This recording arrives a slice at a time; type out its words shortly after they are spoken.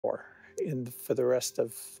for for the rest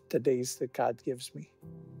of the days that God gives me.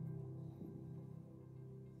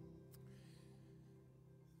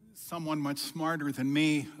 Someone much smarter than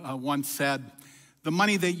me once said, the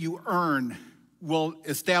money that you earn will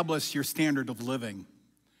establish your standard of living,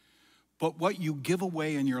 but what you give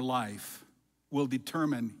away in your life will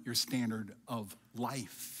determine your standard of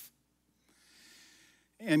life.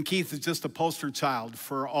 And Keith is just a poster child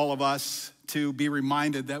for all of us to be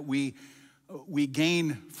reminded that we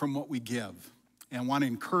gain from what we give, and want to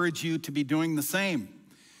encourage you to be doing the same.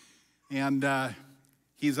 And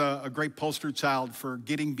he's a great poster child for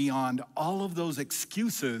getting beyond all of those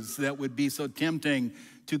excuses that would be so tempting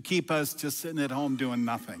to keep us just sitting at home doing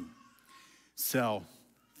nothing. So,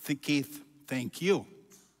 Keith, thank you.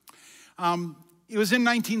 It was in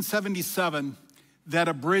 1977 that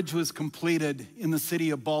a bridge was completed in the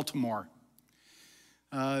city of Baltimore.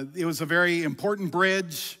 It was a very important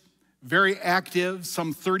bridge, very active.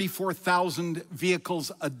 Some 34,000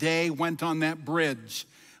 vehicles a day went on that bridge,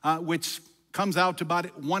 which comes out to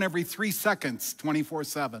about 1 every 3 seconds,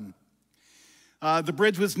 24/7. The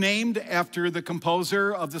bridge was named after the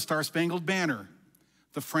composer of the Star-Spangled Banner,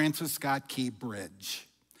 the Francis Scott Key Bridge.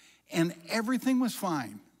 And everything was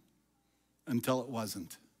fine until it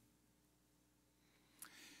wasn't.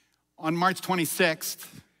 On March 26th,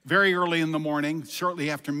 very early in the morning, shortly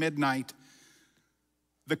after midnight,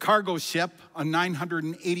 the cargo ship, a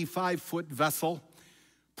 985-foot vessel,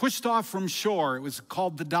 pushed off from shore. It was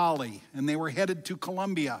called the Dolly, and they were headed to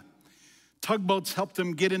Colombia. Tugboats helped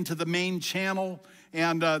them get into the main channel,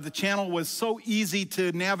 and the channel was so easy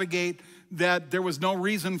to navigate that there was no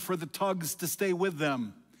reason for the tugs to stay with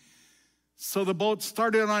them. So the boat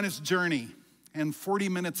started on its journey, and 40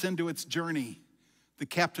 minutes into its journey, the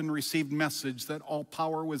captain received message that all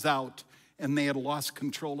power was out and they had lost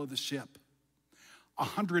control of the ship.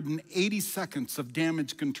 180 seconds of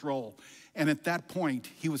damage control. And at that point,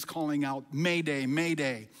 he was calling out, "Mayday,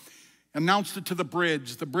 Mayday." Announced it to the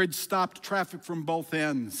bridge. The bridge stopped traffic from both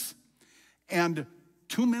ends. And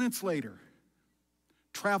 2 minutes later,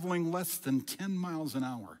 traveling less than 10 miles an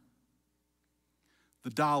hour, the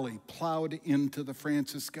Dolly plowed into the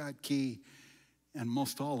Francis Scott Key, and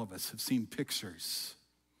most all of us have seen pictures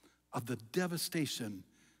of the devastation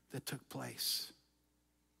that took place.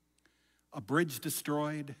 A bridge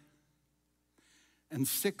destroyed, and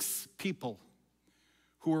 6 people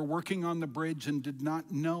who were working on the bridge and did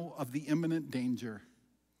not know of the imminent danger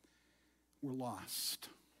were lost.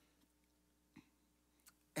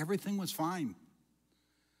 Everything was fine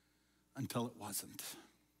until it wasn't.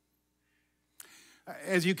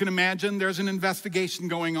 As you can imagine, there's an investigation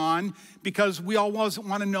going on because we all want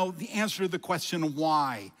to know the answer to the question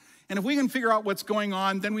why. And if we can figure out what's going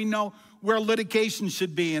on, then we know where litigation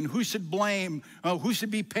should be and who should blame, who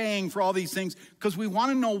should be paying for all these things, because we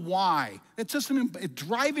want to know why. It's just a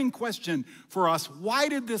driving question for us. Why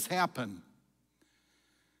did this happen?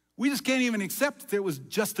 We just can't even accept that it was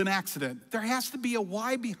just an accident. There has to be a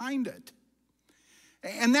why behind it.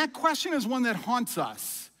 And that question is one that haunts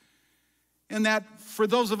us. And that for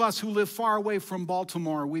those of us who live far away from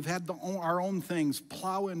Baltimore, we've had our own things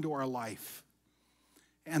plow into our life.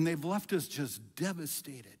 And they've left us just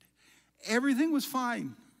devastated. Everything was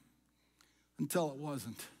fine until it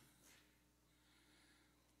wasn't.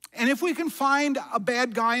 And if we can find a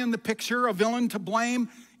bad guy in the picture, a villain to blame,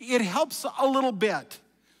 it helps a little bit.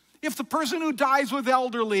 If the person who dies was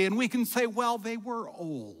elderly and we can say, well, they were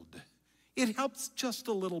old, it helps just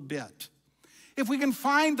a little bit. If we can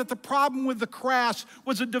find that the problem with the crash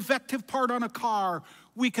was a defective part on a car,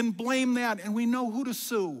 we can blame that and we know who to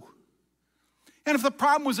sue. And if the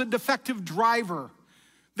problem was a defective driver,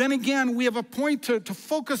 then again, we have a point to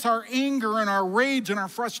focus our anger and our rage and our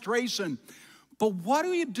frustration. But what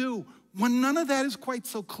do you do when none of that is quite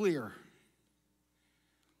so clear?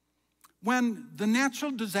 When the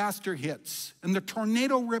natural disaster hits and the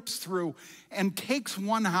tornado rips through and takes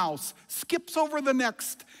one house, skips over the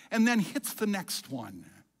next, and then hits the next one.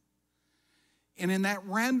 And in that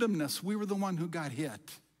randomness, we were the one who got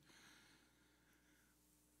hit.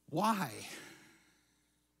 Why?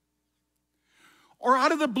 Or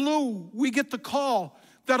out of the blue, we get the call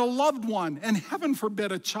that a loved one, and heaven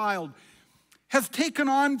forbid a child, has taken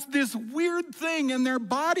on this weird thing and their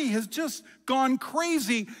body has just gone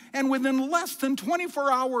crazy, and within less than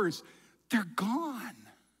 24 hours, they're gone.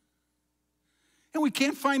 And we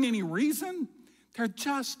can't find any reason. They're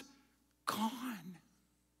just gone.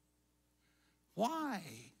 Why?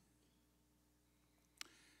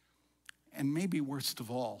 And maybe worst of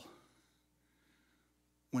all,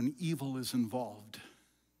 when evil is involved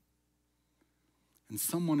and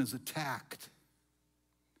someone is attacked,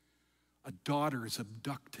 a daughter is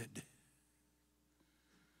abducted,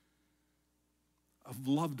 a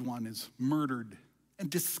loved one is murdered and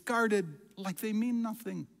discarded like they mean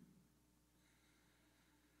nothing.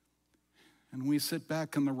 And we sit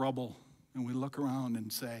back in the rubble and we look around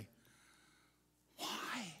and say,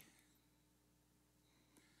 why?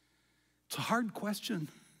 It's a hard question.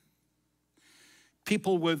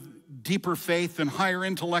 People with deeper faith and higher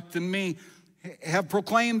intellect than me have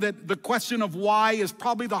proclaimed that the question of why is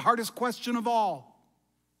probably the hardest question of all.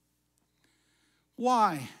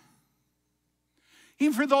 Why?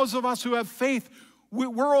 Even for those of us who have faith,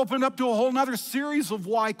 we're opened up to a whole other series of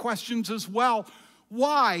why questions as well.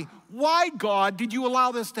 Why? Why, God, did you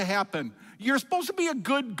allow this to happen? You're supposed to be a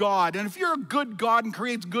good God, and if you're a good God and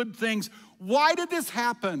creates good things, why did this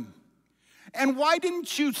happen? And why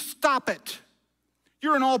didn't you stop it?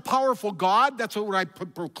 You're an all-powerful God. That's what I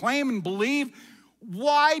proclaim and believe.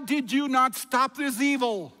 Why did you not stop this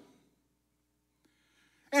evil?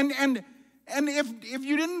 And if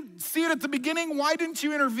you didn't see it at the beginning, why didn't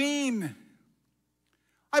you intervene?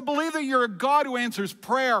 I believe that you're a God who answers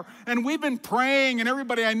prayer. And we've been praying, and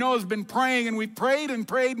everybody I know has been praying, and we prayed and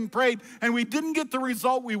prayed and prayed, and we didn't get the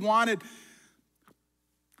result we wanted.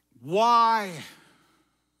 Why?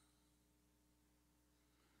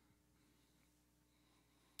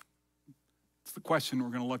 It's the question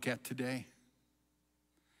we're going to look at today.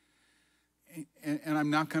 And I'm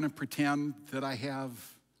not going to pretend that I have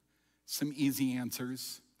some easy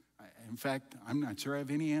answers. In fact, I'm not sure I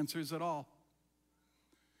have any answers at all.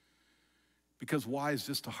 Because why is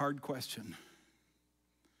just a hard question.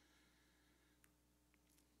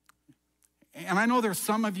 And I know there's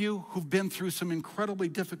some of you who've been through some incredibly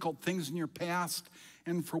difficult things in your past,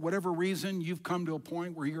 and for whatever reason, you've come to a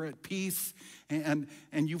point where you're at peace, and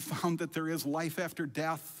you found that there is life after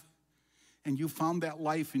death, and you found that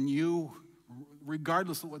life in you,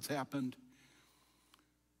 regardless of what's happened.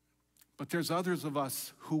 But there's others of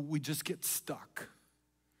us who we just get stuck.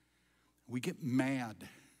 We get mad.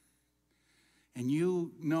 And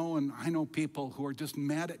you know, and I know people who are just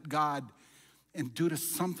mad at God, and due to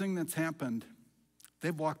something that's happened,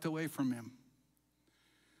 they've walked away from him.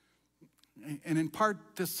 And in part,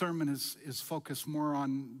 this sermon is focused more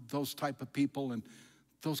on those type of people and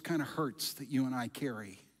those kind of hurts that you and I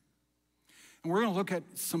carry. And we're going to look at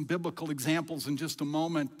some biblical examples in just a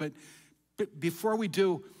moment, but before we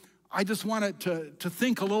do, I just wanted to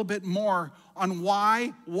think a little bit more on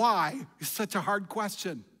why is such a hard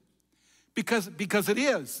question. Because it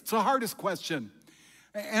is. It's the hardest question.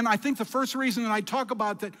 And I think the first reason that I talk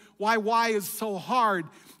about that why is so hard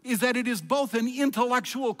is that it is both an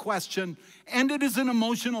intellectual question and it is an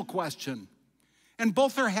emotional question. And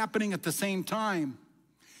both are happening at the same time.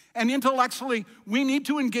 And intellectually, we need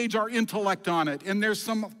to engage our intellect on it. And there's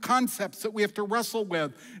some concepts that we have to wrestle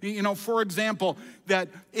with. You know, for example, that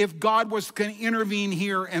if God was going to intervene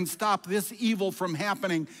here and stop this evil from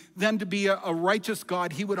happening, then to be a righteous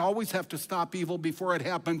God, he would always have to stop evil before it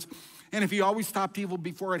happens. And if he always stopped evil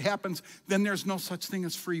before it happens, then there's no such thing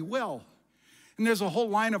as free will. And there's a whole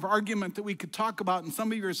line of argument that we could talk about. And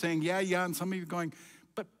some of you are saying, yeah, and some of you are going,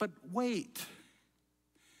 but wait.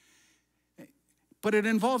 But it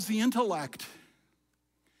involves the intellect.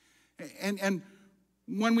 And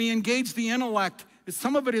when we engage the intellect,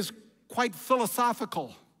 some of it is quite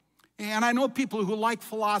philosophical. And I know people who like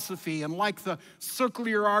philosophy and like the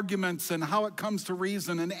circular arguments and how it comes to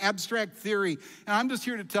reason and abstract theory. And I'm just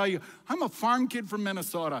here to tell you, I'm a farm kid from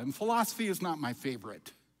Minnesota, and philosophy is not my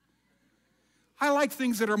favorite. I like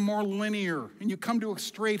things that are more linear, and you come to a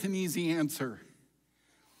straight and easy answer.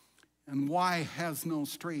 And why has no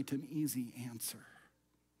straight and easy answer?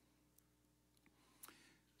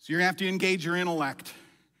 So you're going to have to engage your intellect.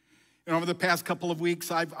 And over the past couple of weeks,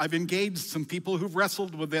 I've engaged some people who've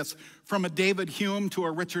wrestled with this, from a David Hume to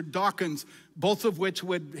a Richard Dawkins, both of which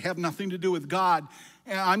would have nothing to do with God.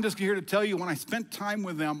 And I'm just here to tell you, when I spent time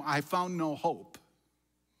with them, I found no hope.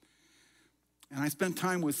 And I spent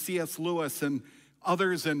time with C.S. Lewis and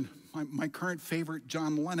others, and my current favorite,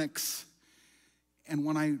 John Lennox. And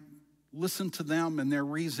when I listened to them and their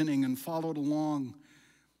reasoning and followed along,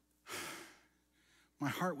 my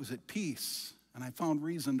heart was at peace, and I found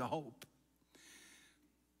reason to hope.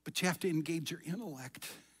 But you have to engage your intellect.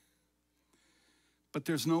 But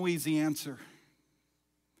there's no easy answer.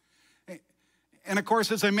 And of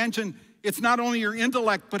course, as I mentioned, it's not only your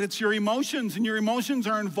intellect, but it's your emotions, and your emotions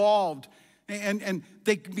are involved. And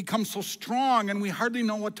they become so strong, and we hardly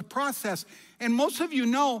know what to process. And most of you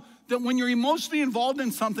know that when you're emotionally involved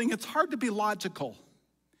in something, it's hard to be logical.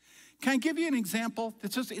 Can I give you an example?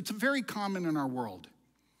 It's very common in our world.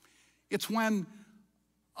 It's when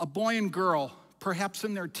a boy and girl perhaps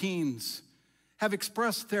in their teens, have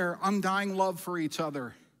expressed their undying love for each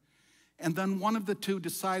other, and then one of the two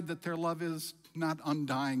decide that their love is not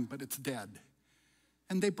undying, but it's dead,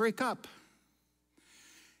 and they break up.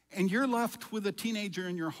 And you're left with a teenager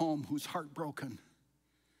in your home who's heartbroken.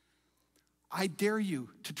 I dare you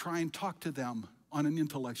to try and talk to them on an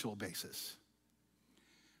intellectual basis.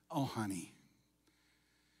 Oh, honey,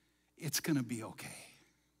 it's gonna be okay.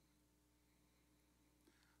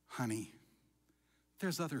 Honey,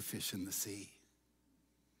 there's other fish in the sea.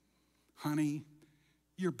 Honey,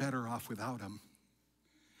 you're better off without him.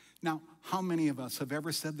 Now, how many of us have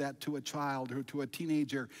ever said that to a child or to a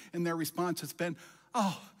teenager, and their response has been,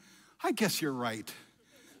 oh, I guess you're right.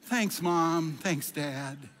 Thanks, Mom. Thanks,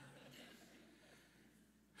 Dad.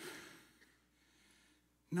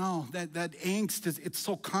 No, that angst, it's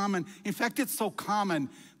so common. In fact, it's so common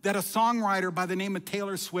that a songwriter by the name of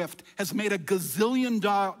Taylor Swift has made $1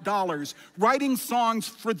 gazillion writing songs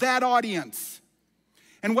for that audience.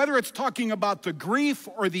 And whether it's talking about the grief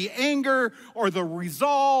or the anger or the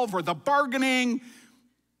resolve or the bargaining,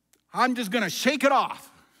 I'm just gonna shake it off.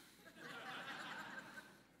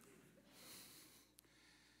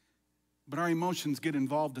 But our emotions get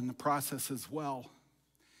involved in the process as well.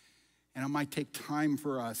 And it might take time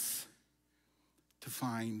for us to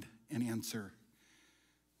find an answer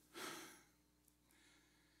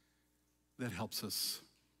that helps us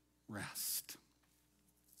rest.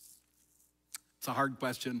 It's a hard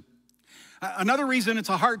question. Another reason it's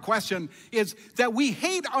a hard question is that we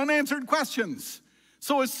hate unanswered questions.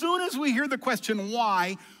 So as soon as we hear the question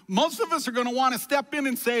why, most of us are going to want to step in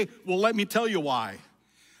and say, well, let me tell you why.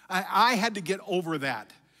 I had to get over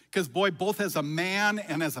that. Because boy, both as a man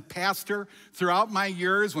and as a pastor, throughout my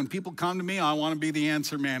years, when people come to me, I want to be the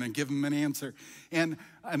answer man and give them an answer. And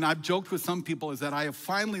I've joked with some people is that I have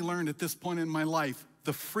finally learned at this point in my life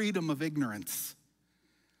the freedom of ignorance.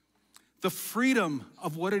 The freedom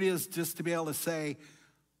of what it is just to be able to say,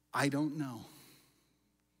 I don't know.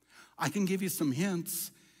 I can give you some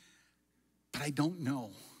hints, but I don't know.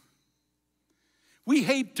 We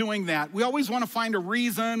hate doing that. We always want to find a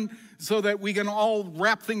reason so that we can all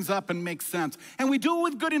wrap things up and make sense. And we do it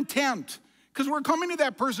with good intent because we're coming to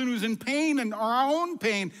that person who's in pain and our own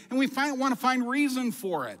pain, and we want to find reason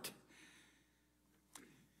for it.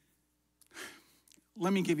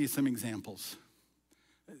 Let me give you some examples.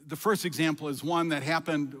 The first example is one that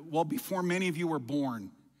happened, well, before many of you were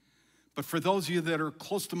born. But for those of you that are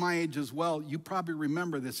close to my age as well, you probably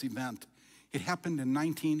remember this event. It happened in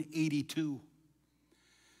 1982.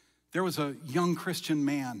 There was a young Christian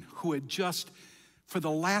man who had just, for the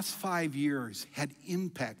last 5 years, had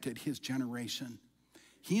impacted his generation.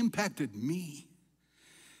 He impacted me.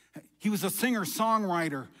 He was a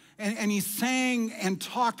singer-songwriter, and he sang and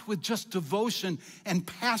talked with just devotion and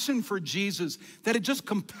passion for Jesus that it just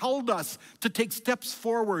compelled us to take steps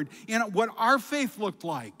forward in what our faith looked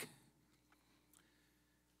like.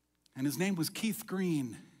 And his name was Keith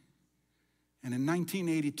Green. And in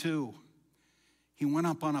 1982, he went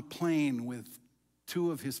up on a plane with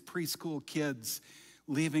 2 of his preschool kids,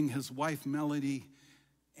 leaving his wife, Melody,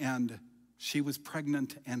 and she was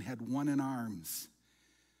pregnant and had one in arms,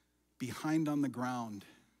 behind on the ground.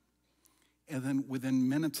 And then within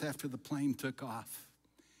minutes after the plane took off,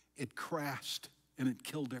 it crashed and it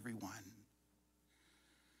killed everyone.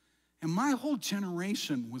 And my whole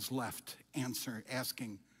generation was left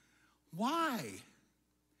asking, why?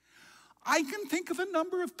 I can think of a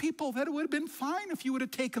number of people that it would have been fine if you would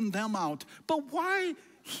have taken them out, but why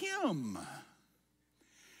him?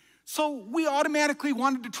 So we automatically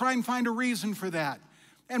wanted to try and find a reason for that.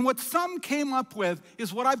 And what some came up with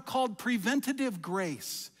is what I've called preventative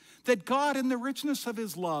grace. That God, in the richness of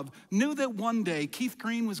his love, knew that one day Keith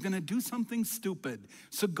Green was going to do something stupid,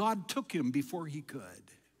 so God took him before he could.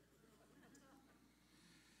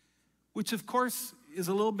 Which, of course, is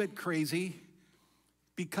a little bit crazy,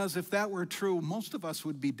 because if that were true, most of us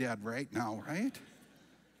would be dead right now, right?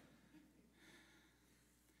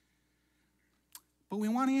 But we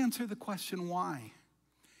want to answer the question, why?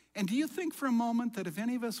 And do you think for a moment that if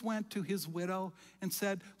any of us went to his widow and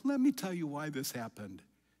said, let me tell you why this happened,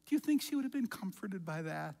 do you think she would have been comforted by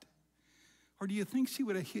that? Or do you think she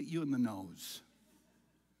would have hit you in the nose?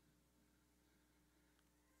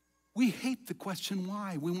 We hate the question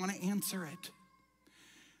why. We want to answer it.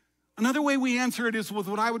 Another way we answer it is with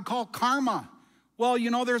what I would call karma. Well, you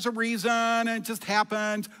know, there's a reason, and it just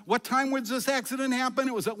happened. What time was this accident happen?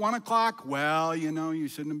 It was at 1 o'clock. Well, you know, you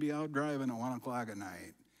shouldn't be out driving at 1 o'clock at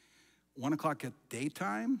night. 1 o'clock at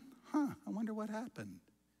daytime? I wonder what happened.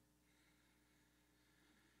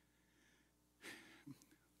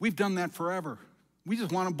 We've done that forever. We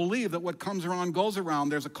just want to believe that what comes around goes around.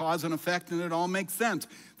 There's a cause and effect, and it all makes sense.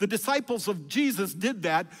 The disciples of Jesus did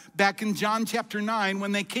that back in John chapter 9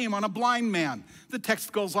 when they came on a blind man. The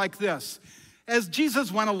text goes like this. As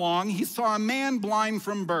Jesus went along, he saw a man blind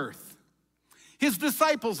from birth. His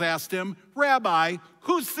disciples asked him, Rabbi,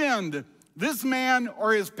 who sinned, this man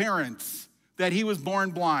or his parents, that he was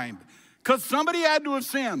born blind? Because somebody had to have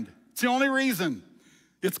sinned. It's the only reason.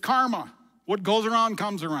 It's karma. What goes around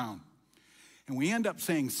comes around. And we end up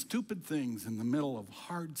saying stupid things in the middle of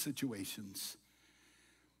hard situations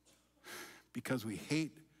because we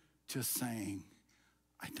hate just saying,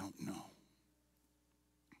 I don't know.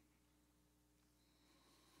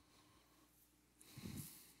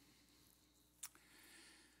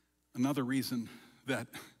 Another reason that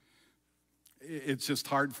it's just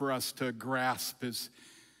hard for us to grasp is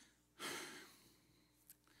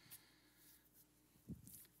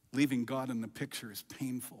leaving God in the picture is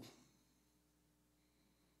painful.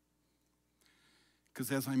 Because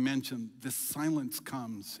as I mentioned, this silence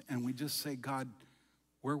comes and we just say, God,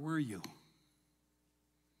 where were you?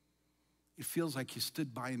 It feels like you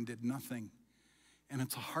stood by and did nothing. And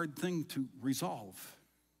it's a hard thing to resolve.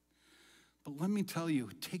 But let me tell you,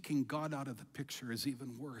 taking God out of the picture is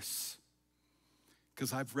even worse.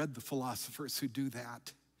 Because I've read the philosophers who do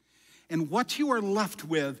that. And what you are left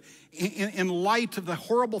with in light of the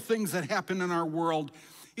horrible things that happen in our world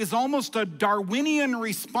is almost a Darwinian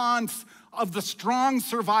response of the strong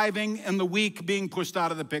surviving and the weak being pushed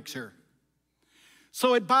out of the picture.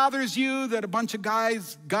 So it bothers you that a bunch of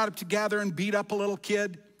guys got up together and beat up a little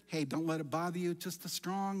kid. Hey, don't let it bother you. Just the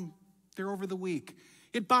strong, they're over the weak.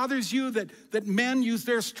 It bothers you that men use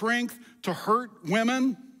their strength to hurt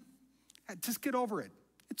women. Just get over it.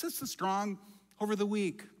 It's just the strong over the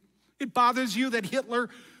weak. It bothers you that Hitler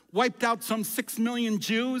wiped out some 6 million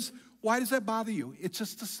Jews. Why does that bother you? It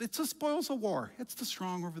just spoils a war. It's the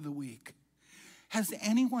strong over the weak. Has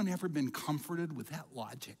anyone ever been comforted with that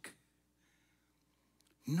logic?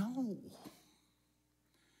 No.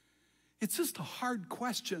 It's just a hard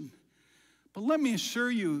question. But let me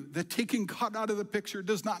assure you that taking God out of the picture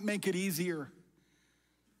does not make it easier.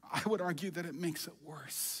 I would argue that it makes it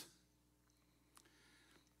worse.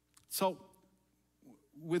 So,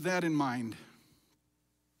 with that in mind,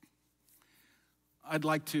 I'd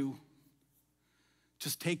like to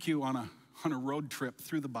just take you on a road trip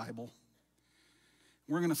through the Bible.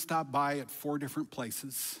 We're going to stop by at 4 different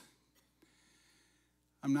places.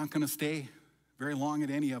 I'm not going to stay very long at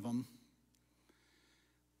any of them.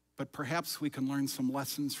 But perhaps we can learn some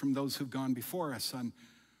lessons from those who've gone before us on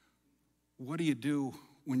what do you do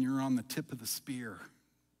when you're on the tip of the spear.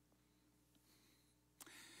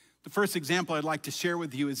 The first example I'd like to share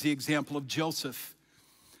with you is the example of Joseph.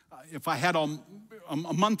 If I had a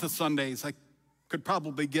month of Sundays, I could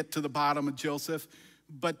probably get to the bottom of Joseph.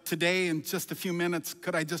 But today, in just a few minutes,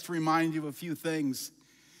 could I just remind you of a few things?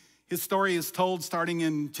 His story is told starting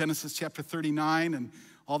in Genesis chapter 39 and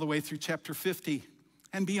all the way through chapter 50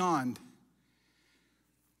 and beyond.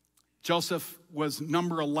 Joseph was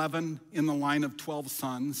number 11 in the line of 12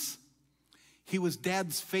 sons. He was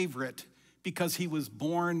Dad's favorite because he was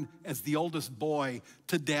born as the oldest boy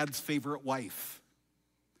to Dad's favorite wife.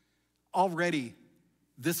 Already,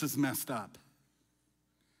 this is messed up.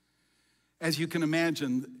 As you can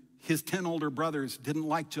imagine, his 10 older brothers didn't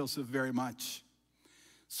like Joseph very much.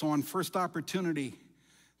 So on first opportunity,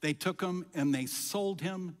 they took him and they sold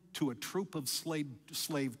him to a troop of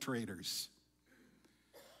slave traders.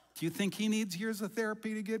 Do you think he needs years of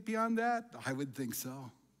therapy to get beyond that? I would think so.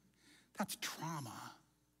 That's trauma.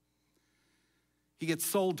 He gets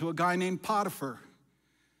sold to a guy named Potiphar.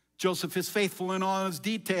 Joseph is faithful in all his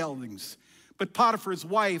detailings. But Potiphar's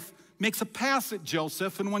wife makes a pass at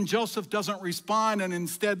Joseph, and when Joseph doesn't respond and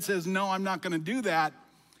instead says, no, I'm not going to do that,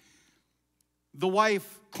 the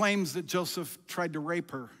wife claims that Joseph tried to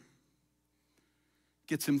rape her,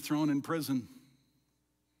 gets him thrown in prison.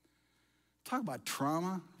 Talk about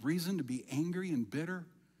trauma, reason to be angry and bitter.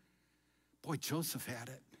 Boy, Joseph had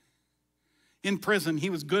it. In prison, he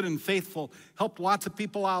was good and faithful, helped lots of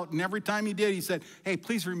people out, and every time he did, he said, hey,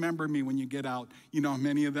 please remember me when you get out. You know how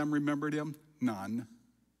many of them remembered him? None.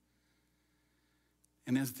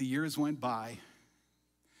 And as the years went by,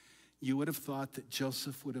 you would have thought that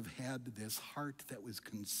Joseph would have had this heart that was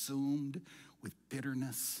consumed with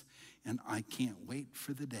bitterness, and I can't wait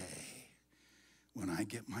for the day when I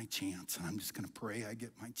get my chance, and I'm just going to pray I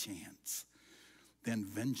get my chance. Then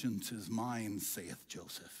vengeance is mine, saith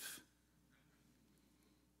Joseph.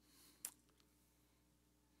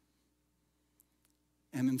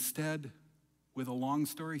 And instead, with a long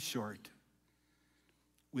story short,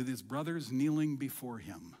 with his brothers kneeling before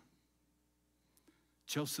him,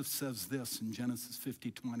 Joseph says this in Genesis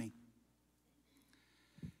 50:20.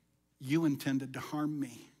 You intended to harm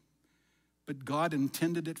me, but God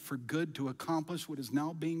intended it for good to accomplish what is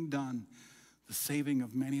now being done, the saving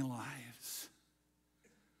of many lives.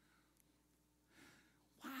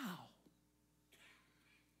 Wow.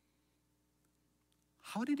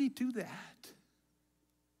 How did he do that?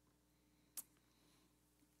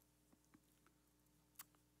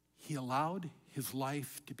 He allowed his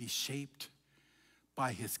life to be shaped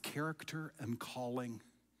by his character and calling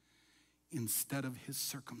instead of his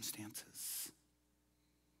circumstances.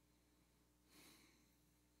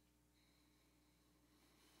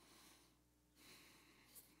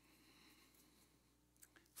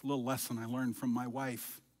 It's a little lesson I learned from my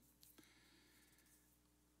wife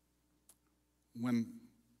when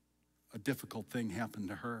a difficult thing happened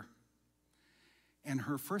to her. And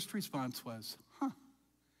her first response was,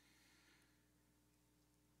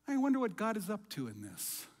 I wonder what God is up to in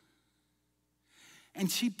this.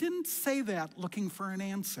 And she didn't say that looking for an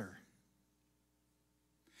answer.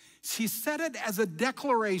 She said it as a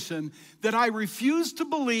declaration that I refuse to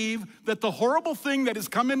believe that the horrible thing that has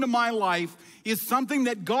come into my life is something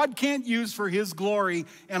that God can't use for his glory,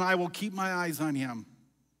 and I will keep my eyes on him.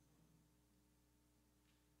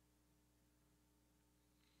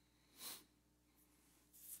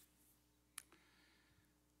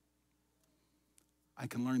 I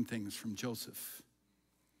can learn things from Joseph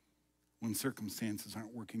when circumstances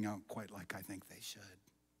aren't working out quite like I think they should.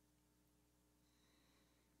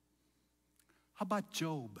 How about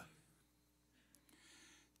Job?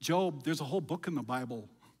 Job, there's a whole book in the Bible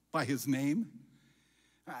by his name.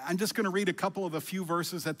 I'm just going to read a couple of the few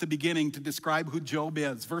verses at the beginning to describe who Job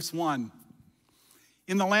is. Verse 1.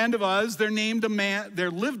 In the land of Uz, there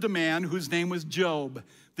lived a man whose name was Job.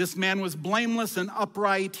 This man was blameless and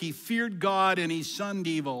upright. He feared God and he shunned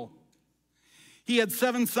evil. He had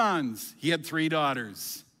 7 sons. He had 3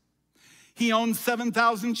 daughters. He owned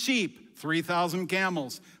 7,000 sheep, 3,000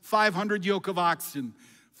 camels, 500 yoke of oxen,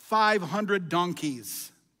 500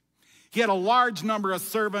 donkeys. He had a large number of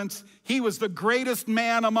servants. He was the greatest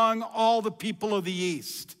man among all the people of the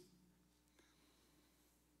East.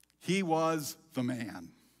 He was the man.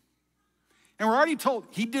 And we're already told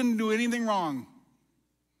he didn't do anything wrong.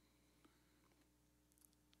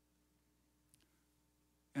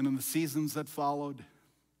 And in the seasons that followed,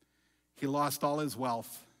 he lost all his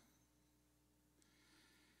wealth.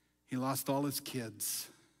 He lost all his kids.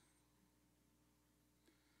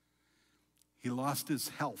 He lost his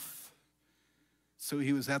health. So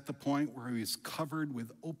he was at the point where he was covered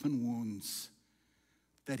with open wounds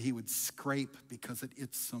that he would scrape because it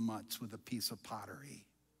itched so much with a piece of pottery.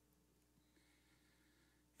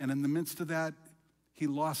 And in the midst of that, he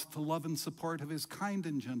lost the love and support of his kind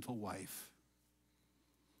and gentle wife,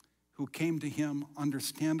 who came to him,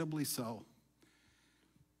 understandably so.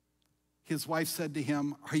 His wife said to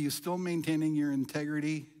him, are you still maintaining your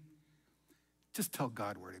integrity? Just tell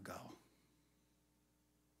God where to go.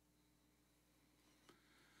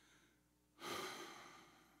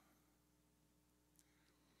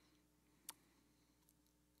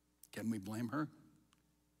 Can we blame her?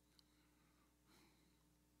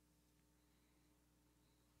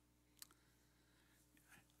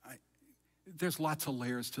 There's lots of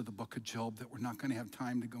layers to the book of Job that we're not going to have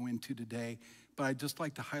time to go into today, but I'd just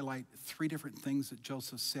like to highlight 3 different things that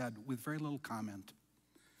Joseph said with very little comment.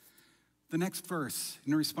 The next verse,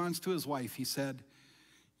 in response to his wife, he said,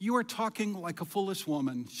 you are talking like a foolish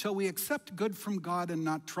woman. Shall we accept good from God and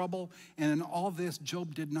not trouble? And in all this,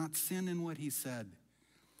 Job did not sin in what he said.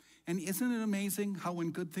 And isn't it amazing how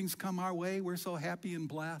when good things come our way, we're so happy and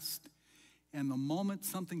blessed? And the moment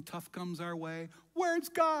something tough comes our way, where's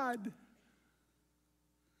God?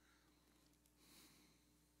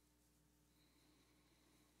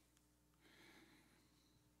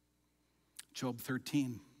 Job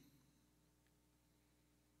 13.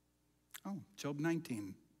 Job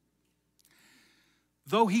 19.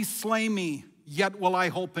 Though he slay me, yet will I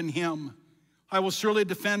hope in him. I will surely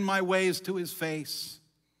defend my ways to his face.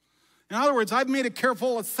 In other words, I've made a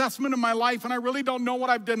careful assessment of my life and I really don't know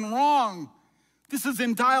what I've done wrong. This is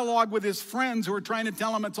in dialogue with his friends who are trying to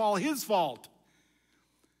tell him it's all his fault.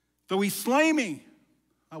 Though he slay me,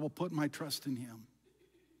 I will put my trust in him.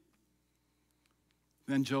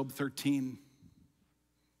 Then Job 13.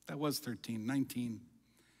 That was 13, 19.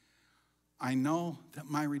 I know that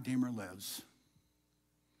my Redeemer lives.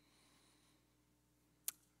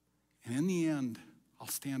 And in the end, I'll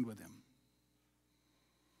stand with him.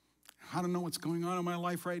 I don't know what's going on in my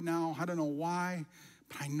life right now. I don't know why,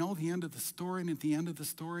 but I know the end of the story. And at the end of the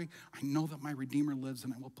story, I know that my Redeemer lives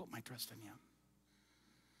and I will put my trust in him.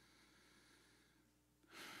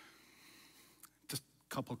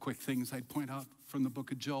 couple quick things I'd point out from the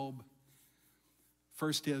book of Job.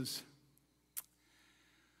 First is,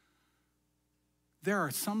 there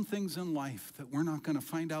are some things in life that we're not going to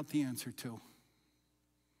find out the answer to.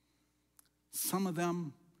 Some of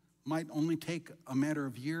them might only take a matter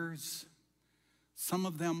of years. Some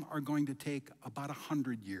of them are going to take about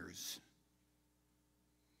 100 years.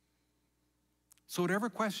 So whatever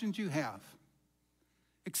questions you have,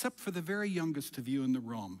 except for the very youngest of you in the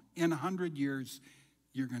room, in 100 years,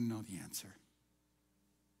 you're going to know the answer.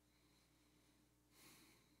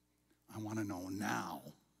 I want to know now.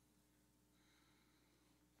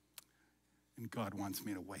 And God wants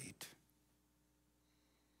me to wait.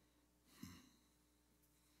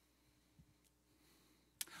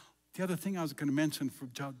 The other thing I was going to mention for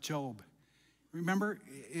Job, remember,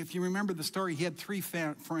 if you remember the story, he had 3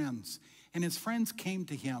 friends. And his friends came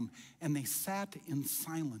to him, and they sat in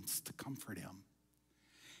silence to comfort him.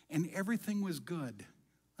 And everything was good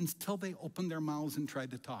until they opened their mouths and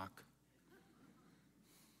tried to talk.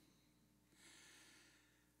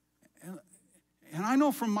 And I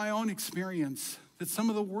know from my own experience that some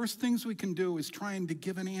of the worst things we can do is trying to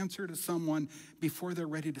give an answer to someone before they're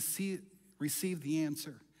ready to receive the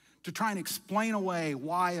answer. To try and explain away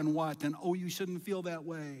why and what, and oh, you shouldn't feel that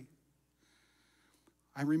way.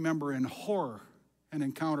 I remember in horror an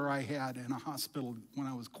encounter I had in a hospital when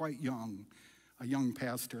I was quite young. A young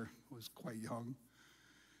pastor was quite young,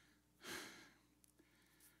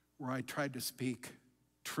 where I tried to speak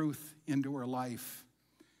truth into her life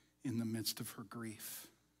in the midst of her grief.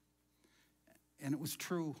 And it was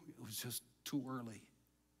true. It was just too early.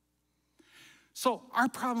 So our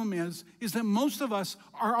problem is that most of us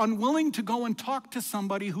are unwilling to go and talk to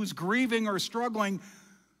somebody who's grieving or struggling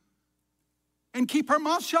and keep our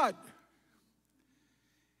mouth shut.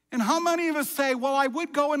 And how many of us say, well, I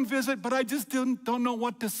would go and visit, but I just don't know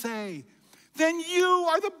what to say? Then you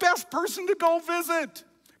are the best person to go visit.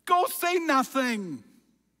 Go say nothing.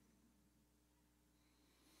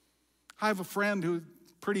 I have a friend who's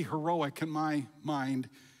pretty heroic in my mind.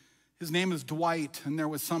 His name is Dwight, and there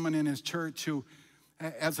was someone in his church who,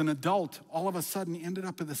 as an adult, all of a sudden ended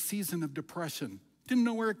up with a season of depression. Didn't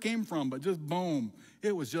know where it came from, but just boom,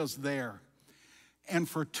 it was just there. And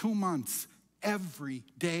for 2 months, every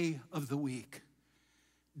day of the week,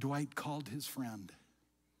 Dwight called his friend.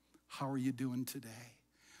 How are you doing today?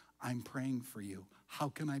 I'm praying for you. How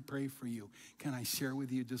can I pray for you? Can I share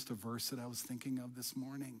with you just a verse that I was thinking of this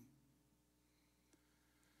morning?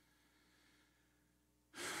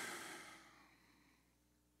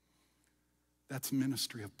 That's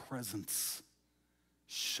ministry of presence.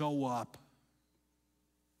 Show up.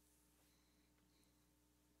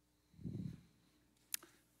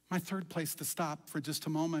 My third place to stop for just a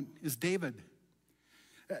moment is David.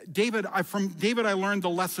 From David, I learned the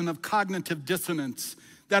lesson of cognitive dissonance,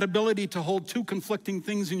 that ability to hold 2 conflicting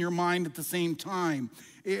things in your mind at the same time.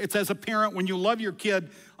 It's as a parent when you love your kid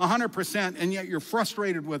 100% and yet you're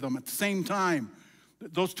frustrated with them at the same time.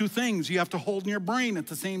 Those 2 things you have to hold in your brain at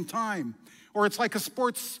the same time. Or it's like a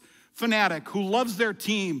sports fanatic who loves their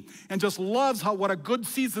team and just loves what a good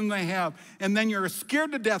season they have. And then you're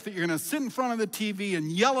scared to death that you're going to sit in front of the TV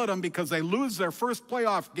and yell at them because they lose their first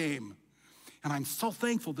playoff game. And I'm so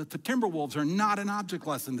thankful that the Timberwolves are not an object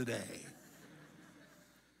lesson today.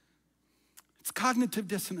 It's cognitive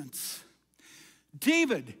dissonance.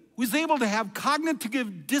 David was able to have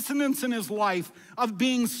cognitive dissonance in his life of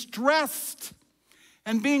being stressed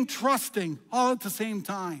and being trusting all at the same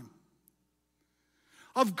time.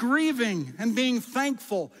 Of grieving and being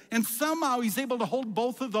thankful. And somehow he's able to hold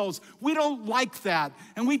both of those. We don't like that.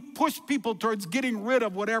 And we push people towards getting rid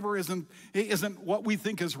of whatever isn't what we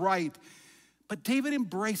think is right. But David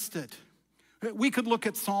embraced it. We could look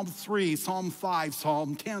at Psalm 3, Psalm 5,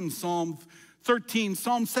 Psalm 10, Psalm 13,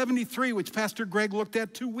 Psalm 73, which Pastor Greg looked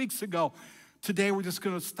at 2 weeks ago. Today we're just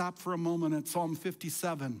going to stop for a moment at Psalm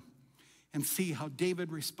 57 and see how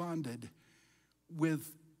David responded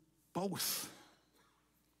with both.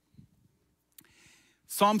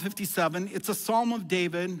 Psalm 57, it's a psalm of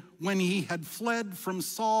David when he had fled from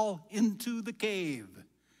Saul into the cave.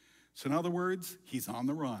 So in other words, he's on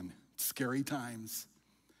the run. Scary times.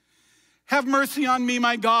 Have mercy on me,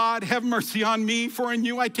 my God. Have mercy on me, for in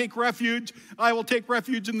you I take refuge. I will take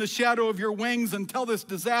refuge in the shadow of your wings until this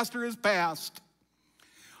disaster is past.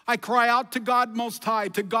 I cry out to God Most High,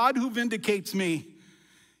 to God who vindicates me.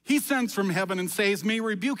 He sends from heaven and saves me,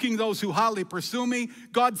 rebuking those who hotly pursue me.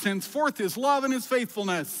 God sends forth his love and his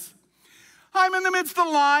faithfulness. I'm in the midst of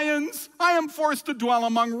lions. I am forced to dwell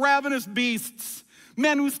among ravenous beasts,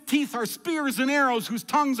 men whose teeth are spears and arrows, whose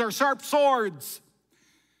tongues are sharp swords.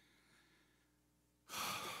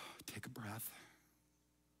 Take a breath.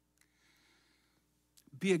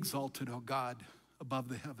 Be exalted, O God, above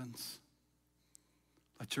the heavens.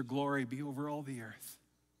 Let your glory be over all the earth.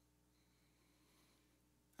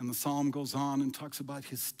 And the psalm goes on and talks about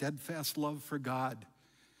his steadfast love for God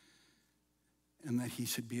and that he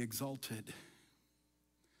should be exalted.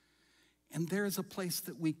 And there is a place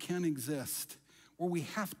that we can exist where we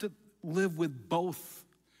have to live with both.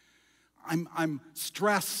 I'm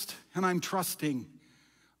stressed and I'm trusting.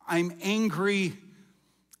 I'm angry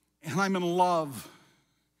and I'm in love.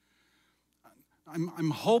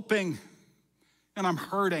 I'm hoping and I'm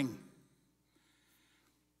hurting.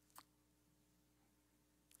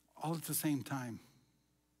 All at the same time.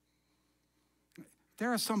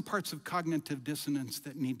 There are some parts of cognitive dissonance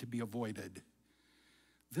that need to be avoided.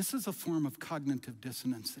 This is a form of cognitive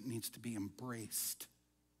dissonance that needs to be embraced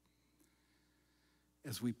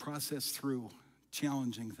as we process through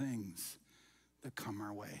challenging things that come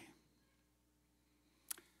our way.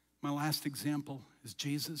 My last example is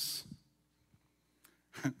Jesus.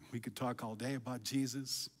 We could talk all day about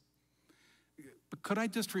Jesus. But could I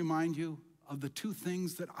just remind you of the two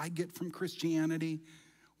things that I get from Christianity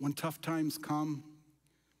when tough times come?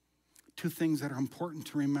 Two things that are important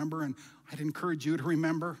to remember, and I'd encourage you to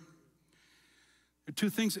remember. They're two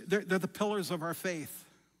things, they're the pillars of our faith.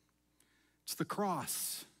 It's the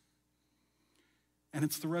cross, and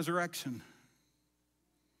it's the resurrection.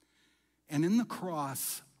 And in the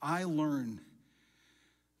cross, I learn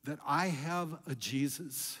that I have a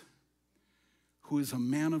Jesus who is a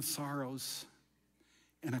man of sorrows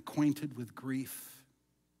and acquainted with grief.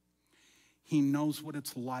 He knows what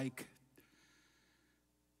it's like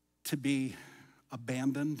to be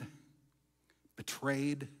abandoned,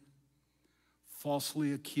 betrayed,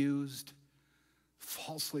 falsely accused,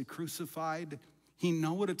 falsely crucified. He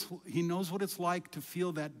knows what it's like to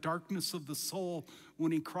feel that darkness of the soul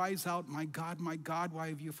when he cries out, my God, why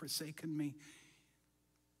have you forsaken me?"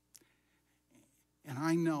 And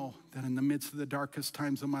I know that in the midst of the darkest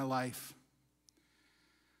times of my life,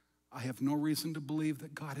 I have no reason to believe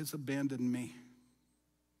that God has abandoned me,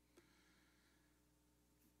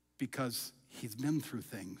 because he's been through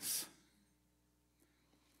things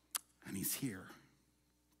and he's here.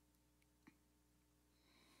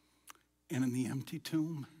 And in the empty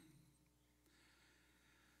tomb,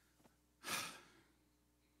 I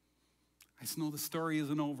just know the story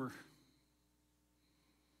isn't over.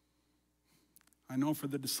 I know for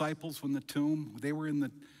the disciples, when the tomb, they were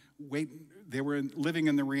living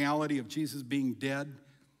in the reality of Jesus being dead.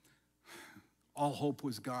 All hope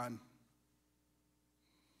was gone.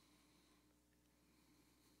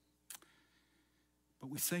 But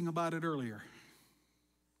we sang about it earlier.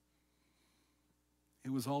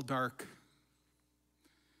 It was all dark.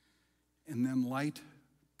 And then light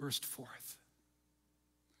burst forth.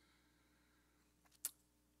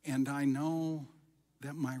 And I know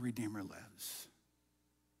that my Redeemer lives.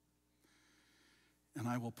 And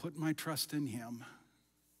I will put my trust in him.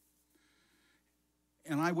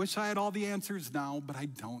 And I wish I had all the answers now, but I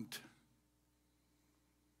don't.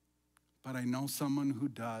 But I know someone who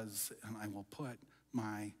does, and I will put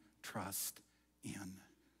my trust in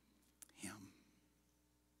him.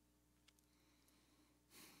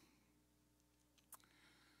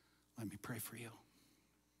 Let me pray for you.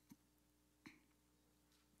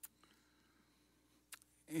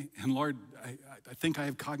 And Lord, I think I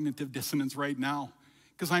have cognitive dissonance right now,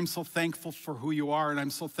 because I'm so thankful for who you are, and I'm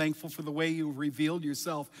so thankful for the way you revealed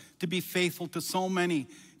yourself to be faithful to so many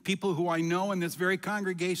people who I know in this very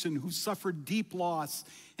congregation who suffered deep loss,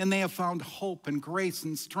 and they have found hope and grace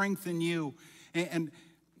and strength in you. And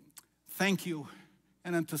thank you.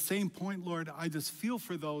 And at the same point, Lord, I just feel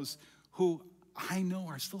for those who I know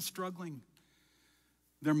are still struggling.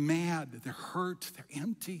 They're mad, they're hurt, they're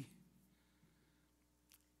empty.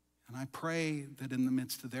 And I pray that in the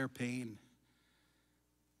midst of their pain,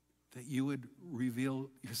 that you would reveal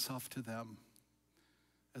yourself to them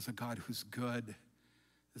as a God who's good,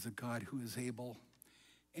 as a God who is able,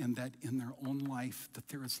 and that in their own life, that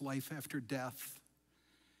there is life after death,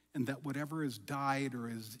 and that whatever has died or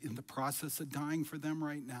is in the process of dying for them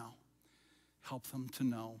right now, help them to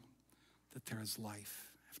know that there is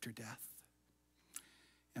life after death.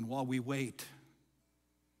 And while we wait,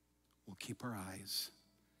 we'll keep our eyes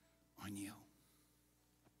on you.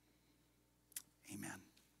 Amen.